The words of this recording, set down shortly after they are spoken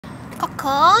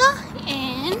Coco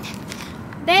and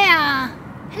Bea.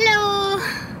 Hello.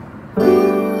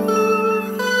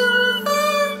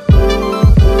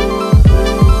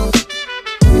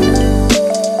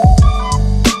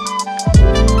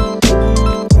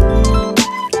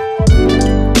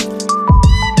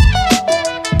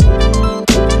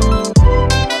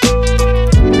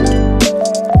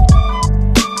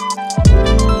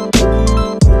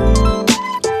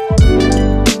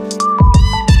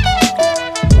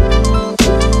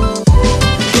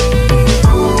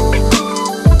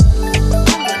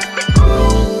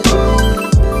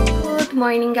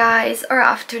 Morning guys, or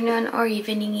afternoon or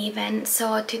evening even.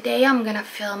 So today I'm gonna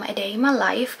film a day in my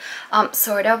life,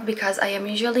 sort of, because I am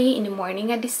usually in the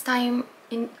morning at this time.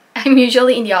 I'm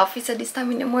usually in the office at this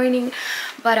time in the morning,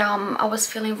 but I was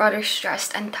feeling rather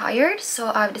stressed and tired,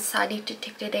 so I've decided to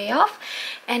take the day off.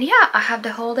 And yeah, I have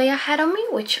the whole day ahead of me,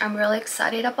 which I'm really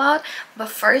excited about. But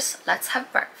first, let's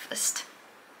have breakfast.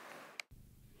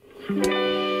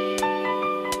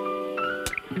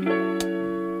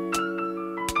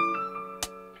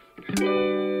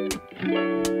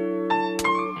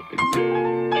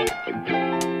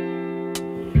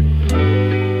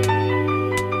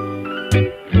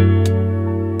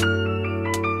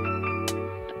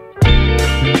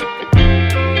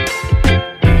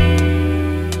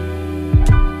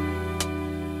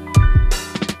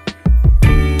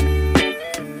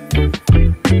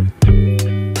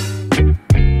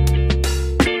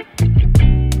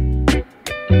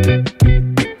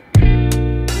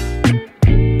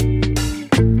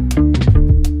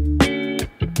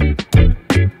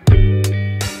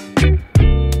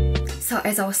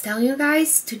 As I was telling you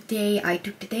guys, today I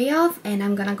took the day off and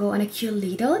I'm gonna go on a cute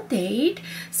little date.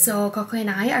 So Coco and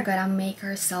I are gonna make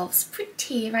ourselves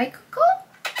pretty, right Coco?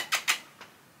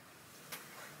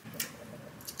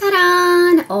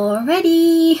 Ta-da!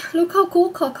 Already! Look how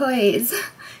cool Coco is!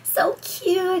 So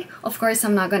cute! Of course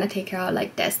I'm not gonna take her out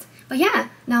like this. But yeah,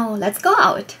 now let's go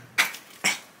out!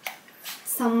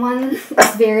 Someone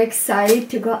is very excited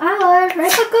to go out,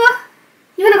 right Coco?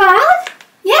 You wanna go out?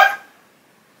 Yeah?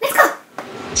 Let's go!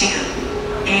 지금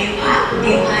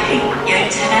대화에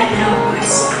열차가 들어오고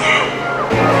있습니다.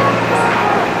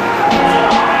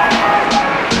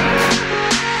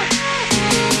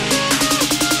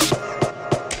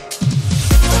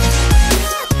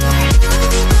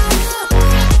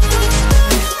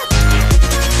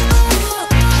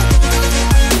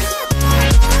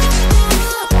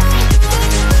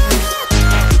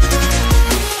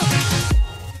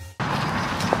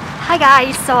 Hi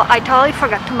guys, so I totally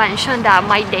forgot to mention that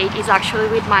my date is actually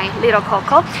with my little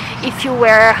Coco. If you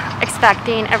were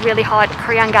expecting a really hot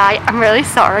Korean guy, I'm really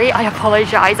sorry. I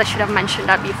apologize. I should have mentioned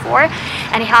that before.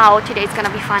 Anyhow, today's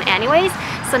gonna be fun anyways.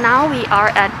 So now we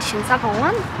are at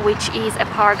Shinsa-gongwon, which is a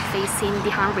park facing the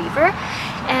Han River.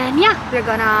 And yeah, we're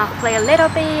gonna play a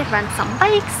little bit, rent some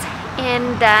bikes,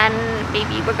 and then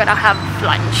maybe we're gonna have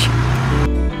lunch.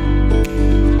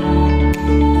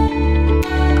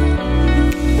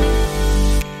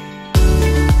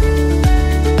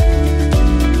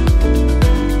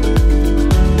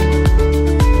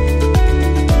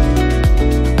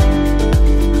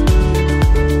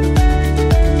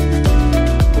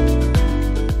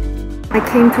 I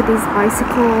came to this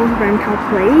bicycle rental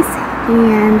place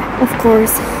and of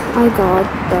course I got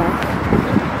the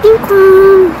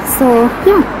income. So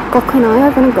yeah, Coco and I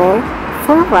are gonna go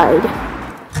for a ride.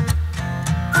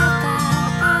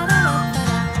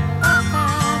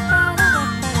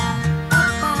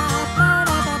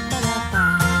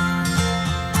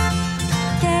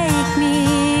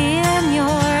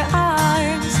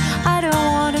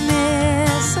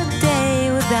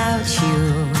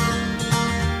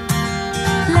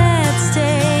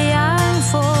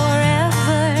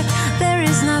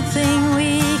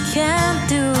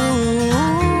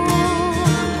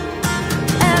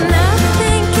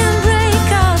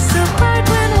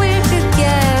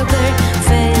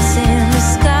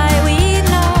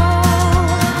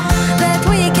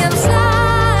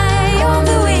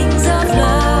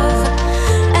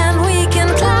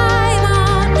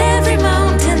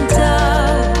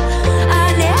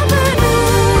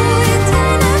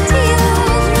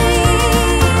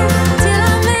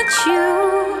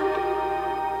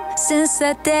 Since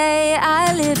that day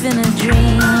I live in a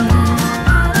dream.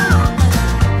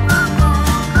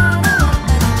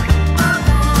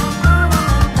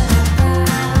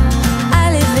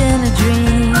 I live in a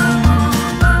dream.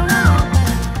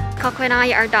 Coco and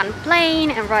I are done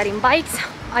playing and riding bikes.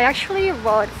 I actually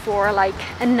rode for like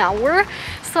an hour,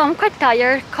 so I'm quite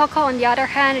tired. Coco on the other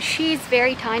hand, she's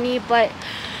very tiny but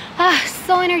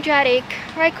so energetic,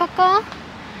 right Coco?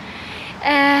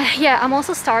 Yeah, I'm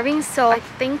also starving, so I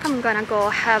think I'm gonna go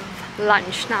have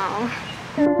lunch now.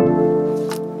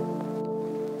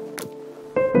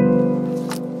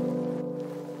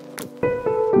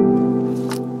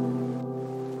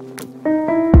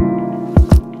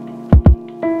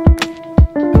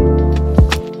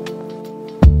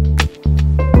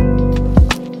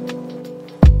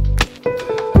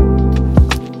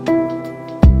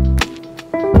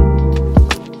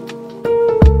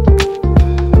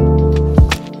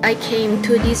 I came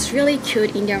to this really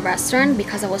cute Indian restaurant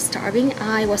because I was starving.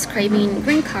 I was craving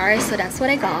green curry, so that's what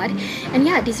I got. And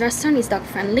yeah, this restaurant is dog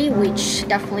friendly, which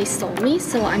definitely sold me.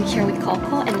 So I'm here with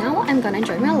Coco, and now I'm gonna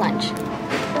enjoy my lunch.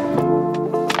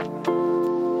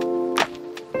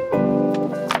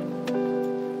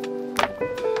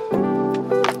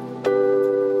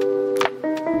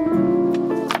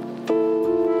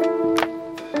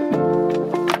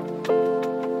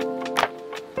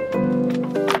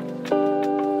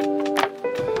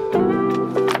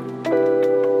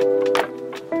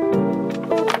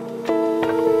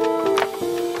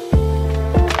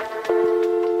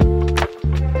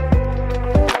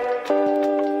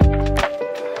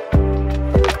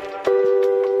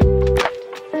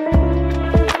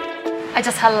 I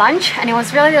just had lunch and it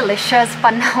was really delicious,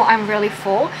 but now I'm really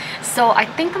full, so I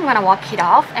think I'm gonna walk it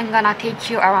off and gonna take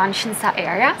you around Shinsa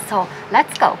area, so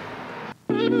let's go.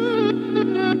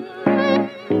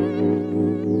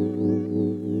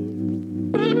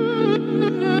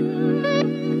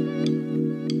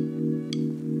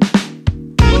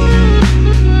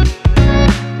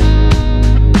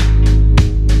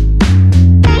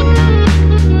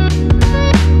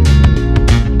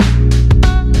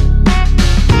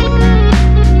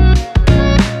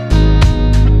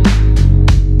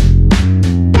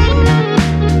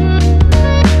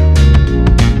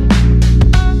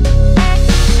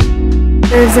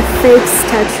 There's a fake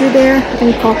statue there,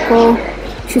 and Coco,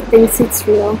 she thinks it's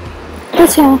real.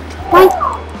 Gotcha. Bye.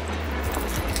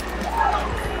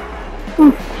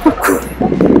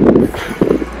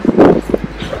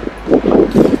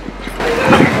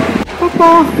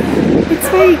 Coco, it's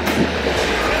fake.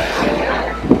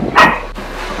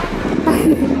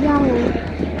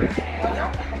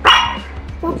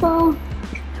 Coco.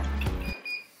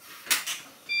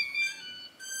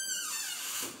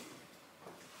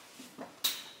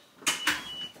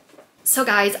 So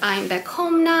guys, I'm back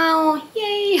home now.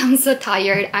 Yay! I'm so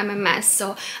tired. I'm a mess.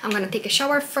 So I'm gonna take a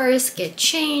shower first, get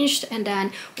changed, and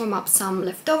then warm up some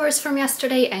leftovers from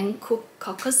yesterday and cook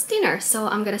Coco's dinner. So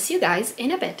I'm gonna see you guys in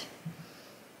a bit.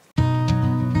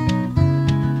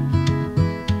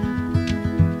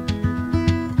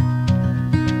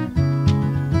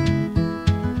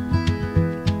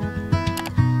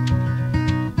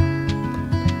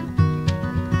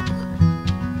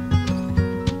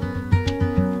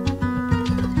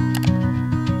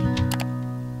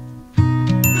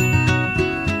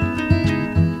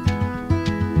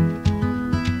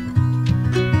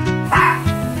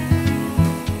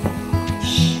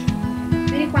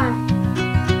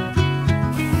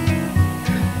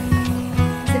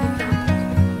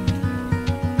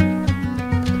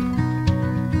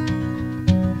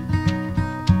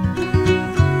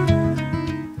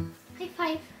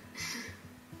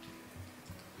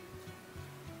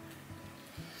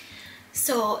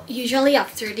 So usually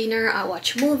after dinner I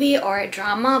watch a movie or a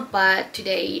drama, but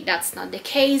today that's not the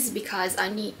case because I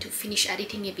need to finish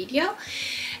editing a video.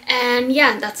 And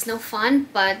yeah, that's no fun,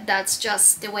 but that's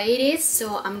just the way it is.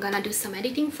 So I'm gonna do some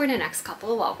editing for the next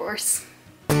couple of hours.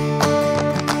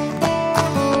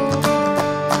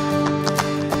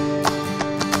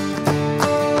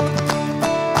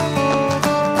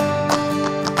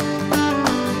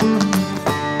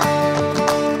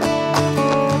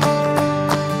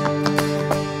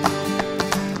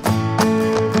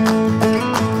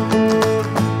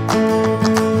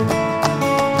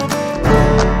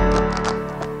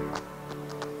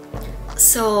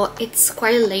 So it's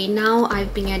quite late now.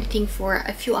 I've been editing for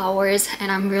a few hours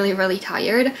and I'm really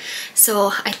tired.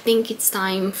 So I think it's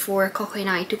time for Coco and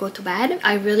I to go to bed.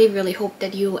 I really hope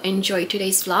that you enjoyed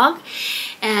today's vlog,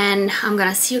 and I'm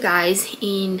gonna see you guys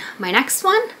in my next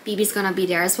one. Bibi's gonna be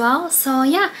there as well. So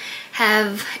yeah,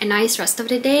 have a nice rest of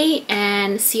the day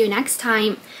and see you next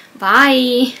time.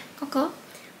 Bye. Coco,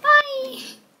 bye.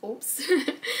 Oops.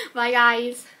 Bye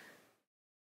guys.